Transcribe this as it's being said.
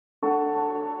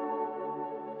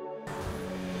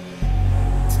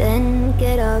Then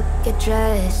get up, get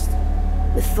dressed,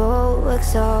 before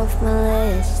work's off my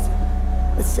list.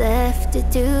 What's left to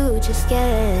do, just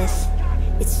guess.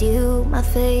 It's you, my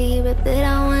favorite, but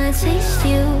I wanna taste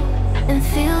you and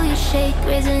feel you shake,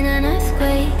 raising an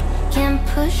earthquake. Can't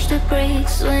push the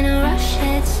brakes when a rush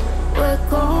hits. We're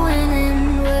going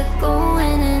in, we're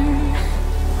going in.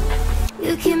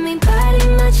 You keep me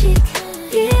biting my cheek,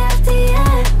 year after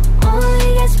year.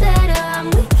 Only gets better, I'm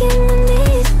weak in the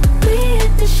knees. We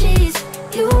hit the sheets,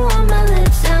 you on my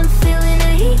lips, I'm feeling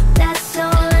the heat. That's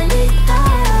all I need.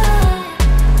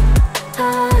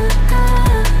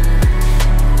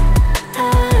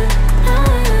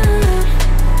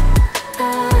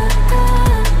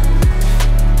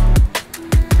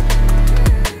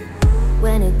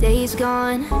 When a day's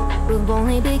gone, we've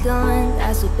only begun.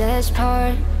 That's the best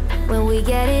part, when we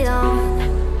get it on.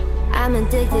 I'm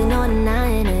addicted, no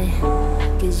denying it,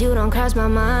 'cause you don't cross my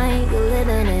mind, you're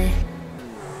living it.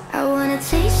 I wanna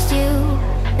taste you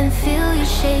and feel you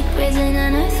shake, raising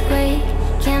an earthquake.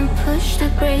 Can't push the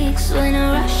brakes when a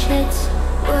rush hits.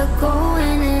 We're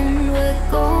going in, we're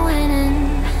going in.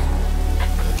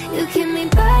 You keep me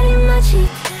biting my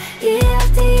cheek, year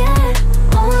after year.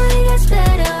 Only gets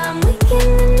better, I'm weak in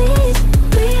the knees.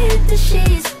 We hit the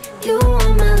sheets, you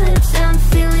on my lips, I'm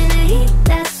feeling the heat.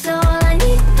 That's all I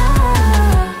need.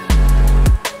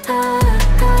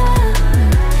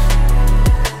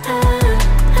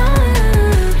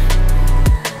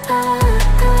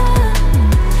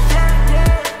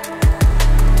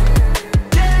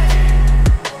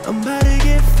 I'm about to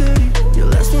get 30. Your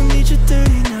last one made you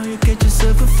 30. Now you get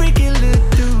yourself a freaking little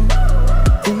dude.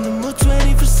 In the mood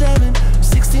 24/7,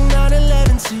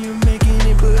 6911. So you're making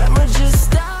it, but I'ma just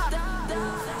stop.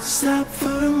 Stop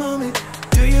for a moment.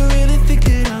 Do you really think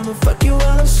that I'ma fuck you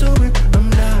while I'm sober? I'm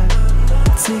not.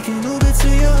 Taking Uber to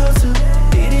your hotel,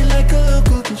 eating like a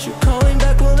local, 'cause you're calling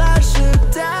back while I shut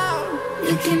down.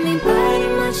 You keep me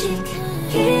biting my cheek,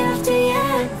 year after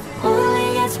year. Only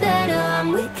gets better, I'm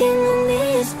weak in the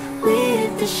knees. We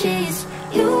hit the sheets,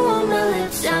 you on my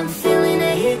lips, I'm feeling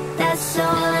the heat. That's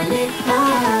all I need.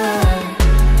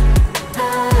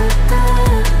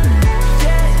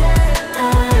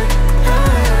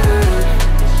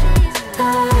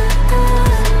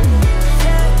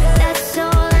 That's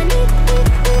all I need.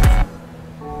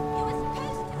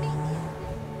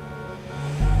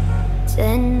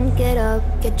 Then get up,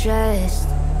 get dressed,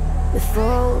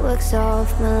 before work's off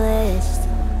my list.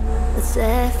 What's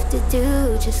left to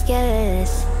do, just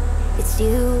guess. It's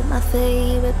you, my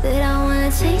favorite, but I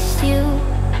wanna taste you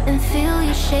and feel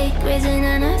you shake, raising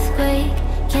an earthquake.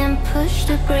 Can't push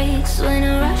the brakes when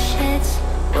a rush hits.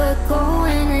 We're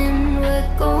going in, we're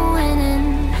going in.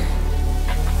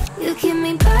 You keep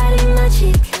me biting my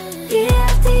cheek, year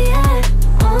after year.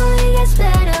 Only gets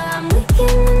better, I'm weak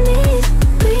in the knees.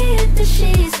 We hit the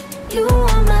sheets, you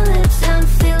on my lips, I'm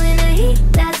feeling the heat.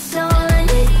 That's all I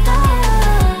need.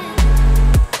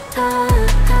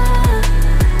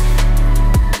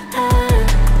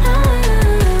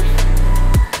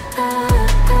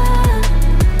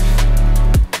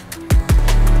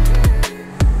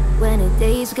 When a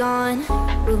day's gone,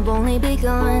 we've only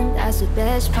begun. That's the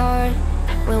best part,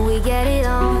 when we get it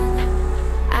on.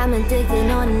 I'm addicted,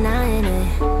 no denying it,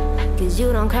 'cause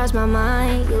you don't cross my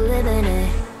mind, you're living it.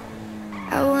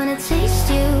 I wanna taste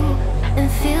you and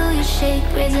feel you shake,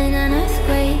 raising an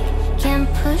earthquake. Can't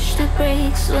push the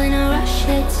brakes when a rush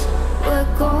hits. We're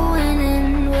going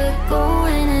in, we're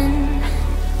going in.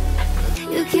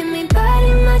 You keep me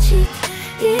biting my cheek,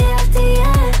 year after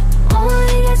year.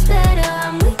 Only gets better,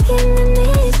 I'm weak in the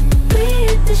knees. We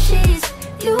hit the sheets,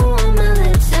 you on my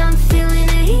lips, I'm feeling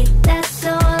the heat. That's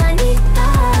all I need.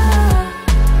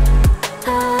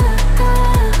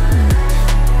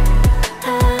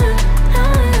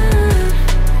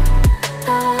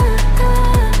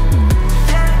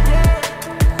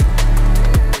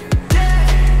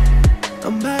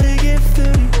 I'm about to get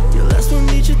 30. Your last one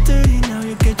made you 30. Now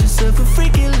you get yourself a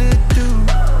freaking little dude.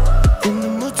 In the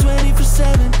mood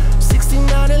 24/7,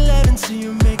 6911. So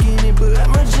you're making it, but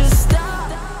I'ma just stop.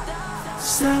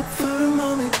 Stop for a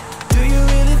moment. Do you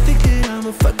really think that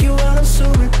I'ma fuck you while I'm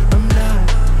sober? I'm not.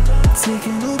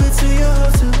 Taking Uber to your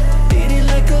hotel, eating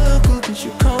like a local, 'cause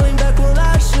you're calling back while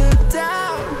I shut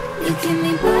down. You keep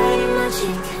me biting my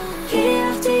cheek, year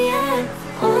after year.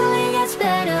 Only gets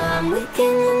better, I'm weak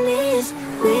in the knees.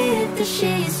 We hit the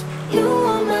sheets, you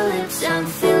on my lips, I'm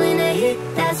feeling the heat.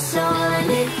 That's all I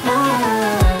need.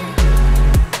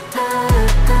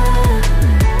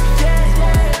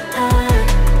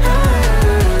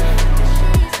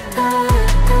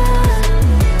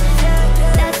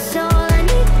 That's all I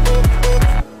need.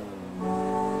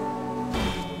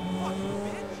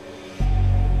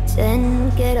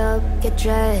 get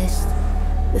dressed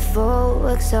before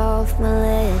work's off my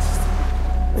list.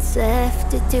 What's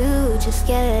left to do, just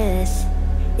guess.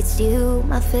 It's you,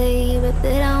 my favorite,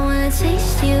 but I wanna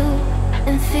taste you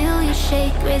and feel you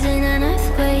shake, raising an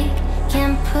earthquake.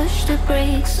 Can't push the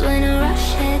brakes when a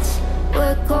rush hits.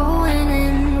 We're going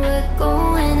in, we're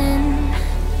going in.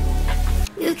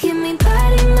 You keep me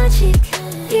biting my cheek,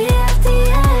 year after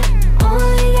year.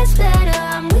 Only gets better,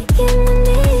 I'm weak in the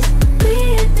knees. We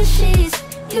hit the sheets,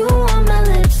 you on my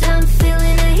lips, I'm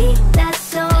feeling the heat.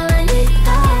 That's all I need.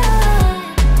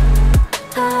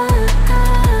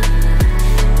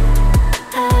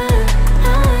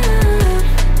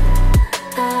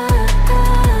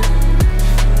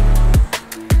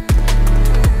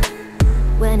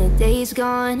 When the day's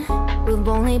gone, we've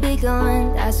only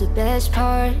begun. That's the best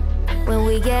part, when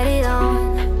we get it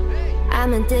on.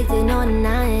 I'm addicted, no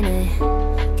denying it,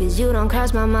 'cause you don't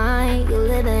cross my mind, you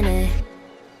live in it.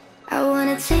 I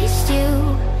wanna taste you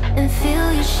and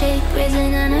feel you shake,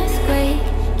 raising an earthquake.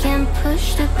 Can't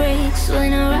push the brakes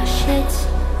when a rush hits.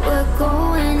 We're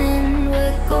going in,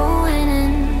 we're going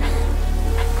in.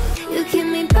 You keep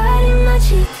me biting my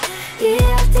cheek, year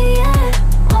after year.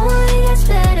 Only gets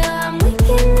better, I'm weak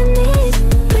in the knees.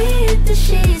 We hit the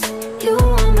sheets, you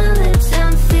on my lips,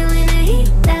 I'm feeling the heat.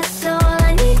 That's all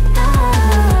I need.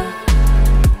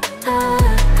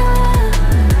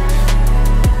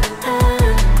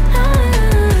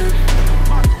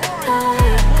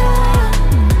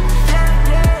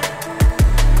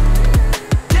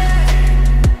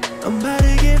 I'm about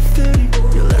to get 30.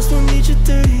 Your last one needs you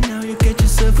 30. Now you get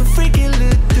yourself a freaking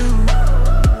little dude.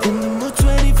 In the mood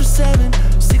 24/7,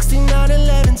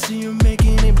 16/11. So you're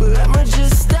making it, but I'ma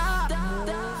just stop.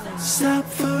 Stop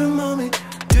for a moment.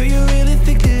 Do you really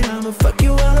think that I'ma fuck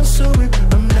you while I'm sober?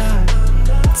 I'm not.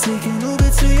 Taking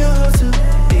Uber to your hotel,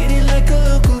 eat it like a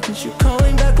local, 'cause you're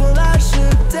calling back while I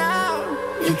shut down.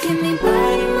 You keep me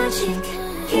biting my cheek,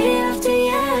 year after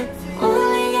year.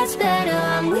 Only gets better,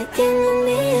 I'm weak in the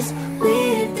knees. We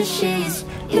hit the sheets,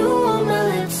 you on my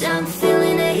lips, I'm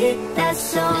feeling the heat.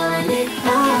 That's all I need.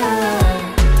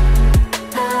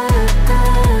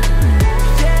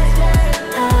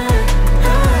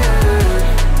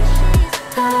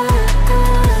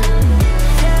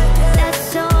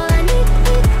 That's all I need.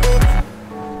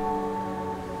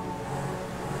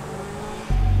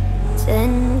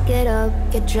 Then get up,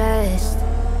 get dressed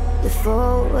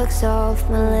before work's off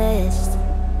my list.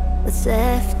 What's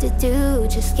left to do,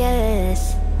 just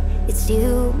guess. It's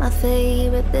you, my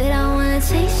favorite, but I wanna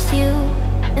taste you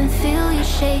and feel you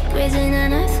shake, raising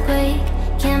an earthquake.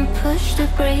 Can't push the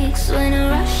brakes when a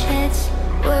rush hits.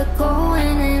 We're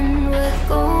going in, we're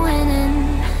going in.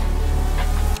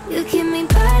 You keep me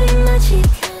biting my cheek,